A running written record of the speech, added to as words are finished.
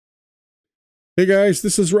Hey guys,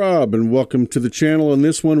 this is Rob and welcome to the channel. In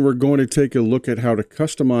this one, we're going to take a look at how to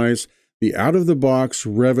customize the out-of-the-box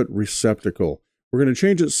Revit Receptacle. We're going to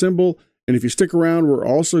change its symbol, and if you stick around, we're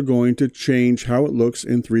also going to change how it looks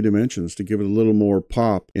in 3 dimensions to give it a little more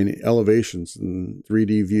pop in elevations and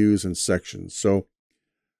 3D views and sections. So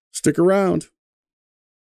stick around.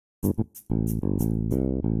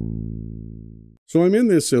 So I'm in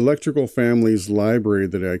this Electrical Families library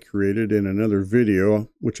that I created in another video,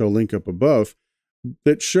 which I'll link up above,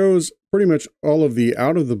 that shows pretty much all of the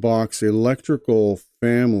out-of-the-box electrical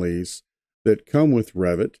families that come with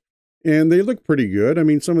Revit. And they look pretty good. I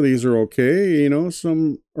mean, some of these are okay,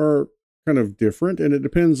 some are kind of different, and it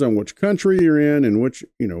depends on which country you're in and which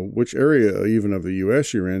area even of the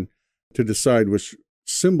US you're in to decide which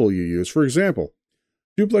symbol you use. For example,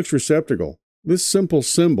 duplex receptacle. This simple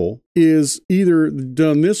symbol is either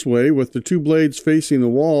done this way with the 2 blades facing the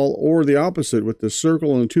wall, or the opposite with the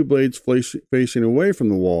circle and the 2 blades facing away from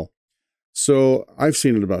the wall. So I've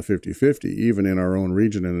seen it about 50-50, even in our own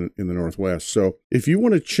region in the Northwest. So if you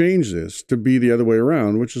want to change this to be the other way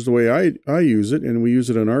around, which is the way I use it, and we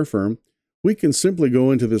use it in our firm, we can simply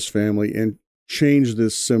go into this family and change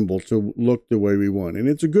this symbol to look the way we want. And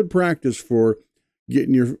it's a good practice for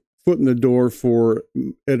getting your foot in the door for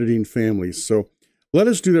editing families. So let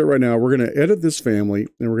us do that right now. We're going to edit this family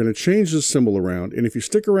and we're going to change this symbol around. And if you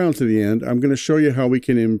stick around to the end, I'm going to show you how we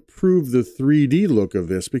can improve the 3D look of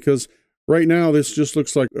this, because right now this just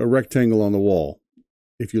looks like a rectangle on the wall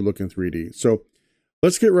if you look in 3D. So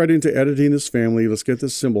let's get right into editing this family. Let's get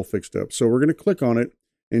this symbol fixed up. So we're going to click on it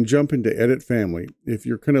and jump into Edit Family. If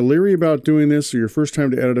you're kind of leery about doing this or your first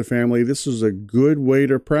time to edit a family, this is a good way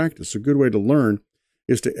to practice, a good way to learn,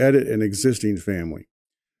 is to edit an existing family.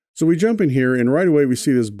 So we jump in here and right away we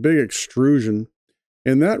see this big extrusion,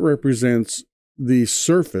 and that represents the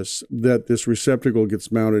surface that this receptacle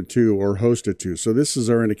gets mounted to or hosted to. So this is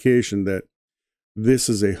our indication that this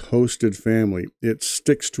is a hosted family. It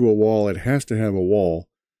sticks to a wall. It has to have a wall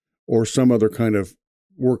or some other kind of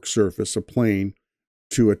work surface, a plane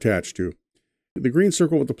to attach to. The green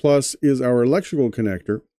circle with the plus is our electrical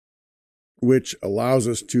connector, which allows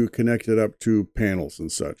us to connect it up to panels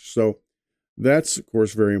and such. So that's, of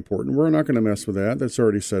course, very important. We're not going to mess with that. That's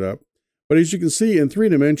already set up. But as you can see, in 3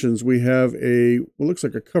 dimensions, we have what looks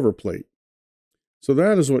like a cover plate. So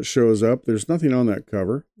that is what shows up. There's nothing on that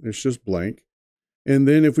cover. It's just blank. And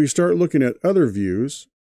then if we start looking at other views,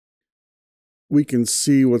 we can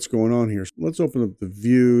see what's going on here. Let's open up the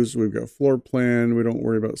views. We've got floor plan. We don't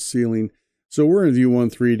worry about ceiling. So we're in view 1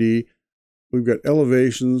 3D. We've got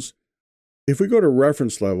elevations. If we go to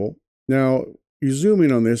reference level, now you zoom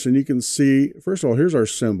in on this and you can see, first of all, here's our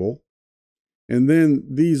symbol. And then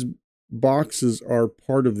these boxes are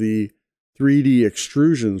part of the 3D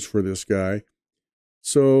extrusions for this guy.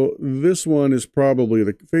 So this one is probably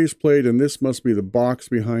the faceplate, and this must be the box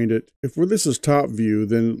behind it. If this is top view,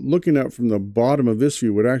 then looking up from the bottom of this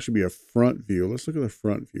view would actually be a front view. Let's look at the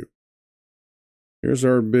front view. Here's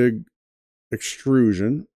our big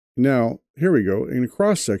extrusion. Now, here we go. In a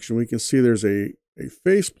cross section, we can see there's a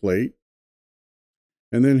faceplate.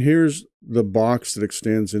 And then here's the box that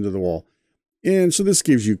extends into the wall. And so this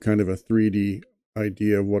gives you kind of a 3D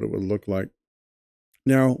idea of what it would look like.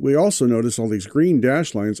 Now, we also notice all these green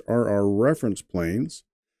dash lines are our reference planes.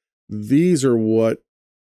 These are what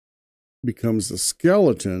becomes the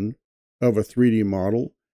skeleton of a 3D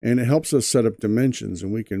model. And it helps us set up dimensions,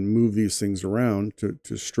 and we can move these things around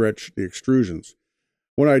to stretch the extrusions.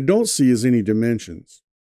 What I don't see is any dimensions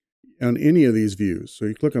on any of these views. So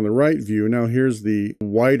you click on the right view. Now here's the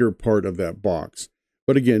wider part of that box.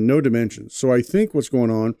 But again, no dimensions. So I think what's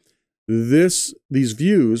going on, these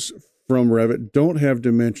views from Revit don't have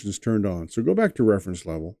dimensions turned on. So go back to reference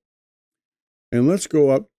level. And let's go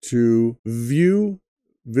up to View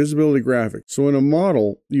Visibility Graphics. So in a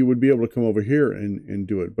model, you would be able to come over here and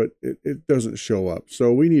do it, but it doesn't show up.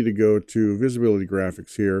 So we need to go to Visibility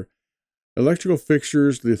Graphics here. Electrical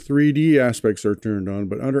fixtures, the 3D aspects are turned on,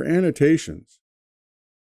 but under annotations,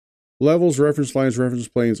 levels, reference lines, reference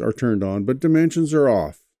planes are turned on, but dimensions are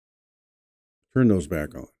off. Turn those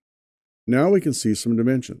back on. Now we can see some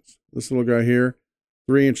dimensions. This little guy here,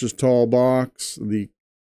 3 inches tall box, and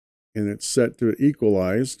it's set to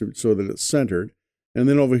equalize so that it's centered. And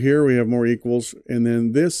then over here we have more equals, and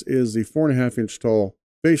then this is the 4.5 inch tall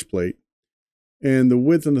faceplate, and the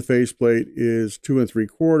width on the faceplate is 2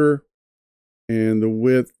 3/4. And the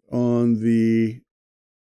width on the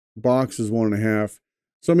box is 1.5.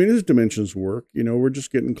 So, I mean, these dimensions work. We're just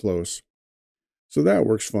getting close. So that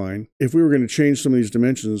works fine. If we were going to change some of these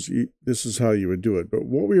dimensions, this is how you would do it. But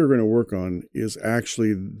what we are going to work on is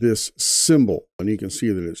actually this symbol. And you can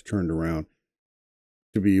see that it's turned around.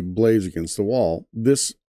 to be blades against the wall.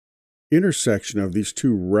 This intersection of these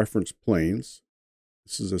two reference planes,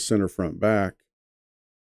 this is a center front back,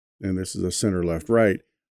 and this is a center left right.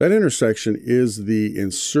 That intersection is the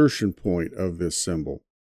insertion point of this symbol.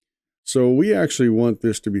 So we actually want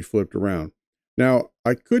this to be flipped around. Now,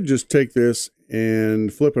 I could just take this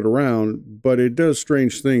and flip it around, but it does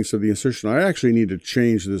strange things to the insertion. I actually need to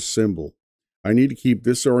change this symbol. I need to keep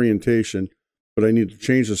this orientation, but I need to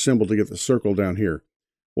change the symbol to get the circle down here.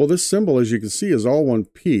 Well, this symbol, as you can see, is all one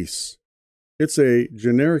piece. It's a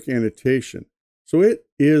generic annotation. So it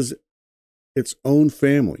is its own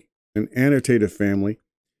family, an annotative family.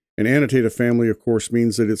 An annotative family, of course,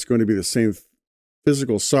 means that it's going to be the same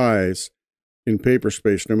physical size in paper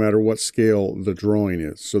space, no matter what scale the drawing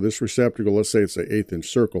is. So this receptacle, let's say it's an 1/8 inch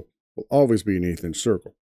circle, will always be an 1/8 inch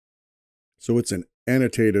circle. So it's an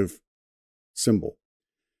annotative symbol.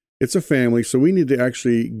 It's a family, so we need to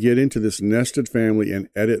actually get into this nested family and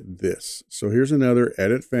edit this. So here's another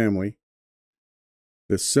edit family.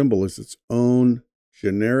 This symbol is its own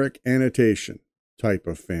generic annotation type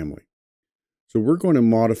of family. So we're going to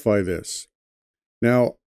modify this.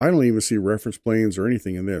 Now, I don't even see reference planes or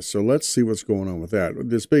anything in this. So let's see what's going on with that.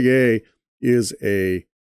 This big A is a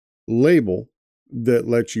label that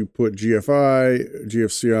lets you put GFI,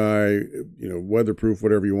 GFCI, weatherproof,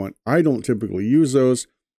 whatever you want. I don't typically use those.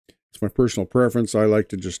 It's my personal preference. I like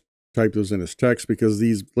to just type those in as text because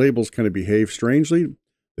these labels kind of behave strangely.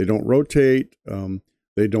 They don't rotate.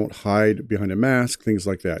 They don't hide behind a mask, things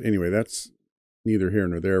like that. Anyway, that's neither here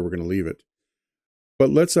nor there. We're going to leave it. But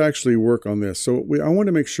let's actually work on this. So I want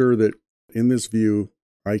to make sure that in this view,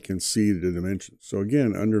 I can see the dimensions. So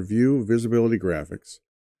again, under View, Visibility, Graphics,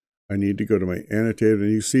 I need to go to my annotated,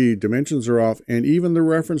 and you see dimensions are off, and even the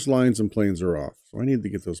reference lines and planes are off. So I need to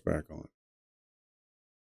get those back on.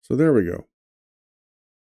 So there we go.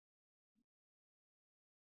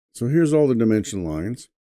 So here's all the dimension lines.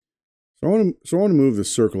 So I want to move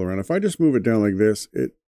this circle around. If I just move it down like this,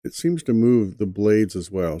 it seems to move the blades as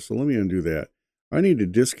well. So let me undo that. I need to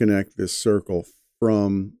disconnect this circle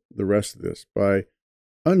from the rest of this by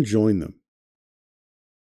unjoin them.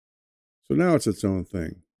 So now it's its own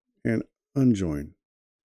thing. And unjoin.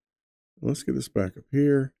 Let's get this back up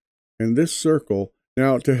here. And this circle,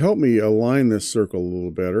 now to help me align this circle a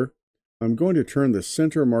little better, I'm going to turn the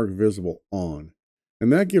center mark visible on.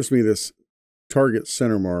 And that gives me this target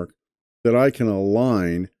center mark that I can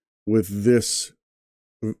align with this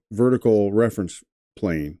vertical reference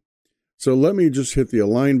plane. So let me just hit the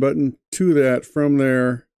align button to that from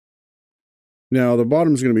there. Now the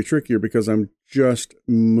bottom is going to be trickier because I'm just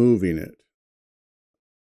moving it.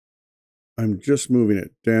 I'm just moving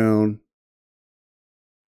it down.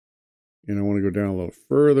 And I want to go down a little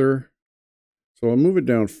further. So I'll move it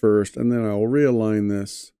down first and then I'll realign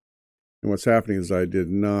this. And what's happening is I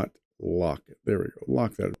did not lock it. There we go.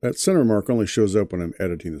 Lock that. That center mark only shows up when I'm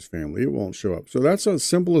editing this family. It won't show up. So that's as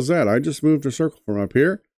simple as that. I just moved a circle from up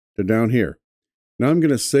here to down here. Now I'm going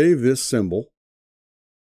to save this symbol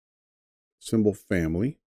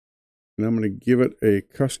family, and I'm going to give it a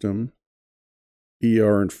custom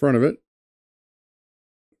ER in front of it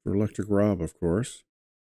for Electric Rob, of course.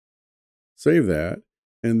 Save that,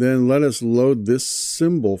 and then let us load this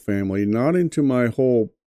symbol family not into my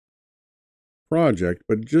whole project,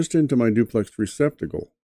 but just into my duplex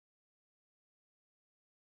receptacle.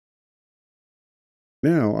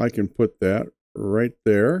 Now I can put that right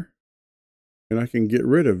there. And I can get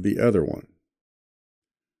rid of the other one.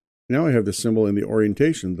 Now I have the symbol in the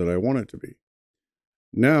orientation that I want it to be.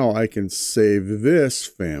 Now I can save this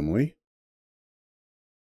family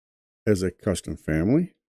as a custom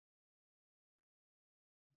family.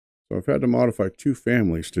 So I've had to modify 2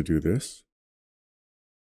 families to do this.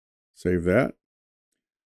 Save that.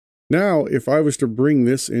 Now, if I was to bring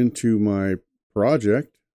this into my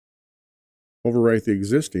project, overwrite the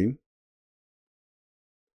existing,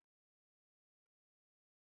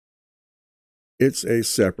 it's a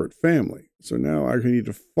separate family. So now I need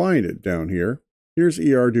to find it down here. Here's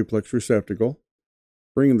ER duplex receptacle.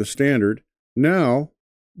 Bring in the standard. Now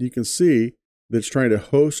you can see that it's trying to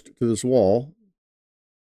host to this wall.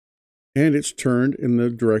 And it's turned in the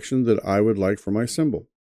direction that I would like for my symbol.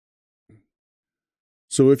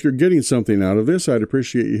 So if you're getting something out of this, I'd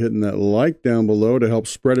appreciate you hitting that like down below to help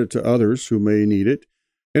spread it to others who may need it.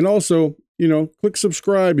 And also, click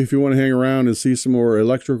subscribe if you want to hang around and see some more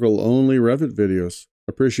electrical only Revit videos.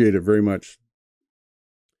 Appreciate it very much.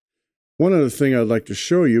 One other thing I'd like to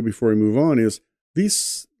show you before we move on is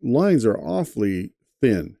these lines are awfully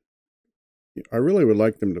thin. I really would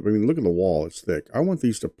like them to, look at the wall, it's thick. I want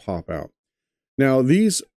these to pop out. Now,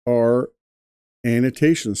 these are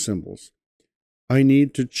annotation symbols. I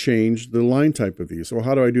need to change the line type of these. So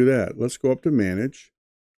how do I do that? Let's go up to Manage,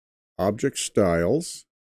 Object Styles,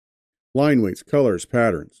 Line Weights, Colors,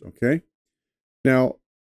 Patterns, okay? Now,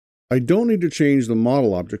 I don't need to change the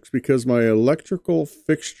model objects because my electrical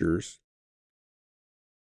fixtures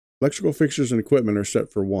and equipment are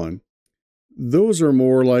set for 1. Those are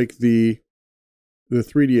more like the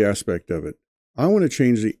 3D aspect of it. I want to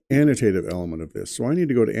change the annotative element of this. So I need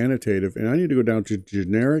to go to Annotative, and I need to go down to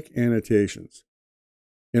Generic Annotations.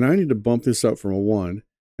 And I need to bump this up from a 1,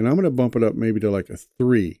 and I'm going to bump it up maybe to like a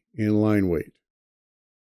 3 in line weight.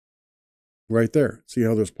 Right there. See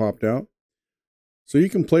how this popped out? So you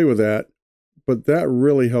can play with that, but that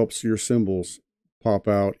really helps your symbols pop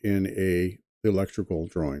out in a electrical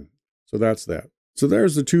drawing. So that's that. So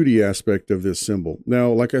there's the 2D aspect of this symbol.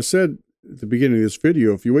 Now, like I said at the beginning of this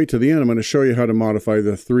video, if you wait to the end, I'm going to show you how to modify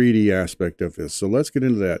the 3D aspect of this. So let's get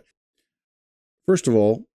into that. First of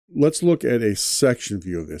all, let's look at a section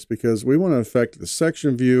view of this because we want to affect the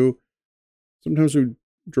section view. Sometimes we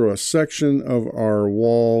draw a section of our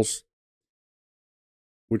walls,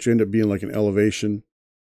 which end up being like an elevation.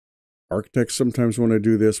 Architects sometimes want to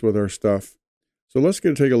do this with our stuff. So let's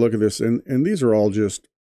take a look at this. And these are all just,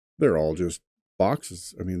 they're all just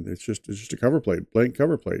boxes. I mean, it's just a cover plate, blank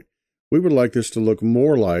cover plate. We would like this to look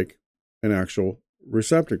more like an actual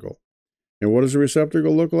receptacle. And what does a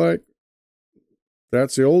receptacle look like?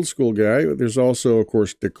 That's the old school guy. There's also, of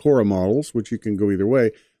course, Decora models, which you can go either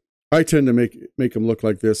way. I tend to make them look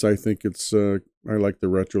like this. I think it's, I like the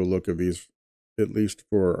retro look of these, at least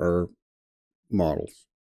for our models.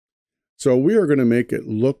 So we are going to make it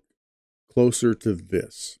look closer to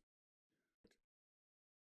this.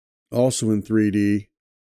 Also in 3D,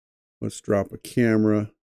 let's drop a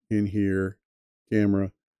camera in here.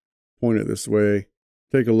 Camera, point it this way.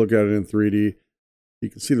 Take a look at it in 3D. You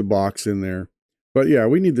can see the box in there. But yeah,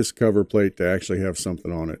 we need this cover plate to actually have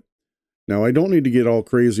something on it. Now, I don't need to get all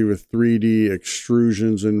crazy with 3D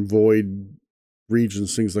extrusions and void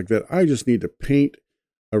regions, things like that. I just need to paint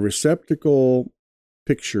a receptacle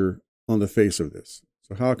picture on the face of this.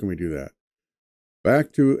 So how can we do that?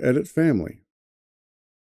 Back to Edit Family.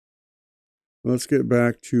 Let's get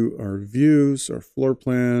back to our views, our floor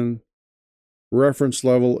plan. Reference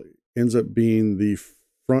level ends up being the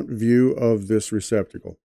front view of this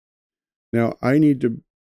receptacle. Now I need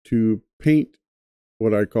to paint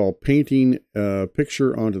what I call painting a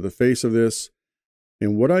picture onto the face of this.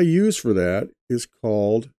 And what I use for that is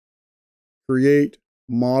called Create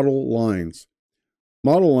Model Lines.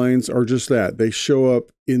 Model lines are just that. They show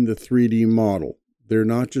up in the 3D model. They're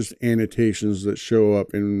not just annotations that show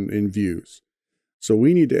up in views. So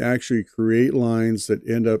we need to actually create lines that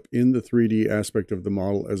end up in the 3D aspect of the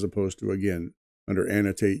model, as opposed to, again, under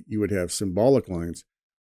Annotate, you would have symbolic lines,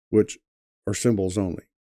 which are symbols only.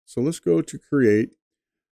 So let's go to Create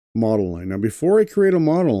Model Line. Now, before I create a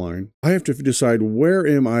model line, I have to decide, where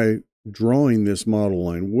am I drawing this model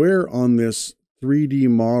line? Where on this 3D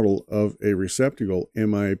model of a receptacle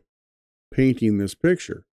am I painting this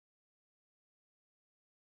picture?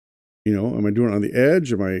 You know, am I doing it on the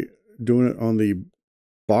edge? Am I doing it on the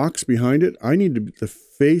box behind it? I need the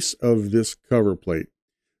face of this cover plate.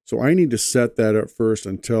 So I need to set that up first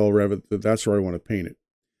and tell Revit that that's where I want to paint it.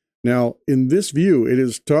 Now, in this view, it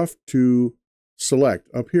is tough to select.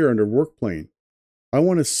 Up here under Work Plane, I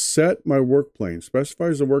want to set my work plane.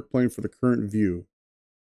 Specifies the work plane for the current view.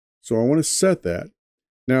 So I want to set that.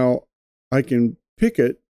 Now, I can pick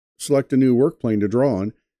it, select a new work plane to draw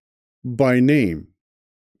on by name.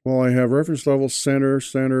 Well, I have reference level, center,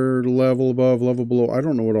 level above, level below. I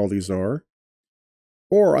don't know what all these are.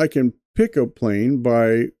 Or I can pick a plane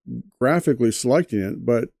by graphically selecting it,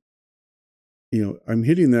 but you know, I'm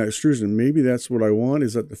hitting that extrusion. Maybe that's what I want.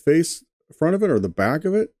 Is that the face, front of it, or the back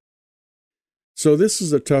of it? So this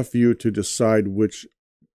is a tough view to decide which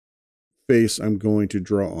face I'm going to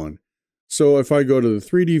draw on. So if I go to the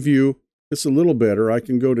 3D view, it's a little better. I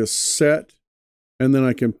can go to Set, and then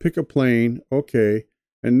I can pick a plane. Okay.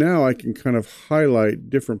 And now I can kind of highlight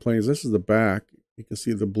different planes. This is the back. You can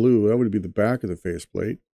see the blue. That would be the back of the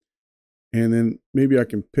faceplate. And then maybe I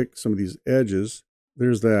can pick some of these edges.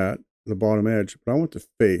 There's that, the bottom edge. But I want the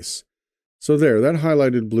face. So there, that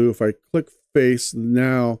highlighted blue. If I click face,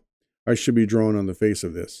 now I should be drawing on the face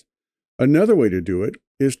of this. Another way to do it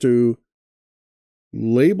is to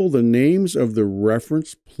label the names of the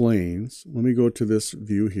reference planes. Let me go to this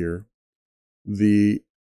view here. The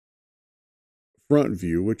front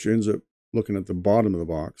view, which ends up looking at the bottom of the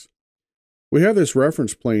box. We have this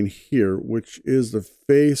reference plane here, which is the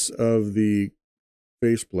face of the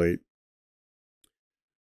faceplate.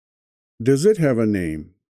 Does it have a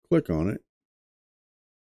name? Click on it.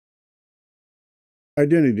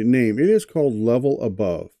 identity name. It is called level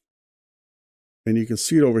above. And you can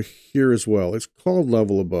see it over here as well. It's called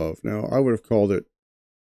level above. Now, I would have called it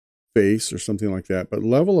face or something like that, but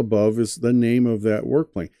level above is the name of that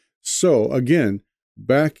work plane. So again,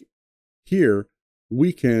 back here,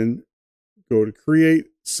 we can go to create,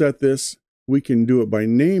 set this. We can do it by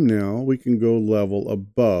name now. We can go level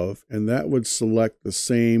above, and that would select the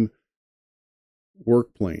same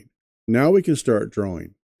work plane. Now we can start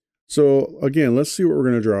drawing. So again, let's see what we're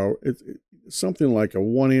going to draw. It's something like a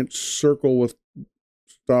 1-inch circle with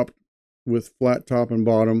flat top and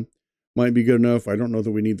bottom. Might be good enough. I don't know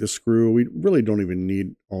that we need the screw. We really don't even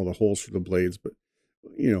need all the holes for the blades, but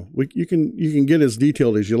you know, you can get as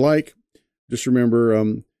detailed as you like. Just remember,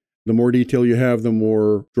 the more detail you have, the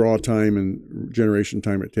more draw time and generation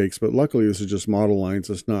time it takes. But luckily, this is just model lines.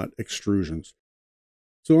 It's not extrusions.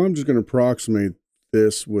 So I'm just going to approximate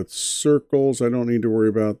this with circles. I don't need to worry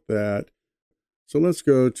about that. So let's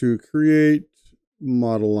go to create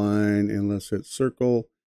model line, and let's hit circle,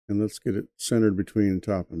 and let's get it centered between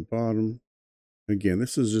top and bottom. Again,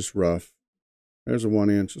 this is just rough. There's a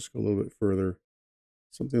 1-inch. Let's go a little bit further.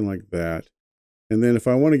 Something like that. And then if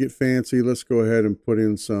I want to get fancy, let's go ahead and put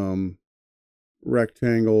in some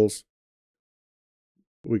rectangles.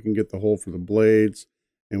 We can get the hole for the blades,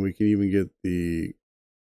 and we can even get the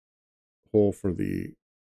hole for the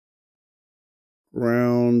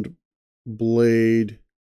ground blade.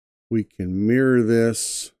 We can mirror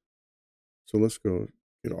this. So let's go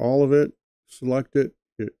get all of it, select it,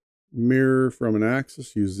 hit mirror from an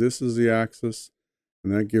axis, use this as the axis,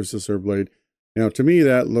 and that gives us our blade. Now, to me,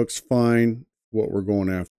 that looks fine, what we're going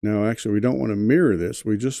after. Now, actually, we don't want to mirror this.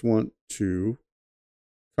 We just want to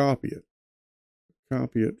copy it.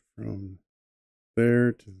 Copy it from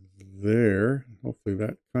there to there. Hopefully,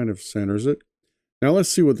 that kind of centers it. Now, let's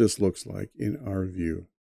see what this looks like in our view.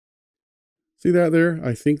 See that there?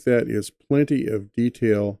 I think that is plenty of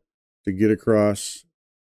detail to get across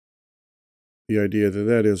the idea that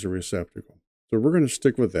that is a receptacle. So we're going to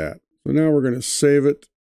stick with that. So now we're going to save it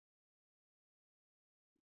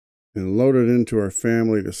and load it into our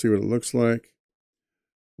family to see what it looks like.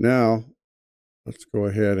 Now, let's go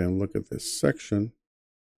ahead and look at this section,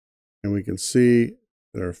 and we can see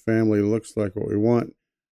that our family looks like what we want.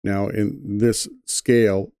 Now, in this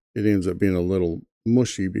scale, it ends up being a little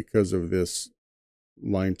mushy because of this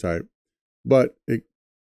line type, but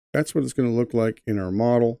that's what it's going to look like in our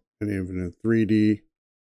model, and even in 3D,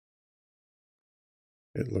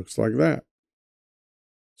 it looks like that.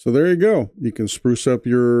 So there you go. You can spruce up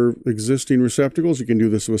your existing receptacles. You can do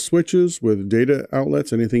this with switches, with data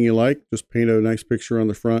outlets, anything you like. Just paint a nice picture on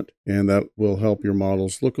the front, and that will help your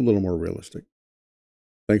models look a little more realistic.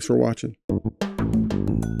 Thanks for watching.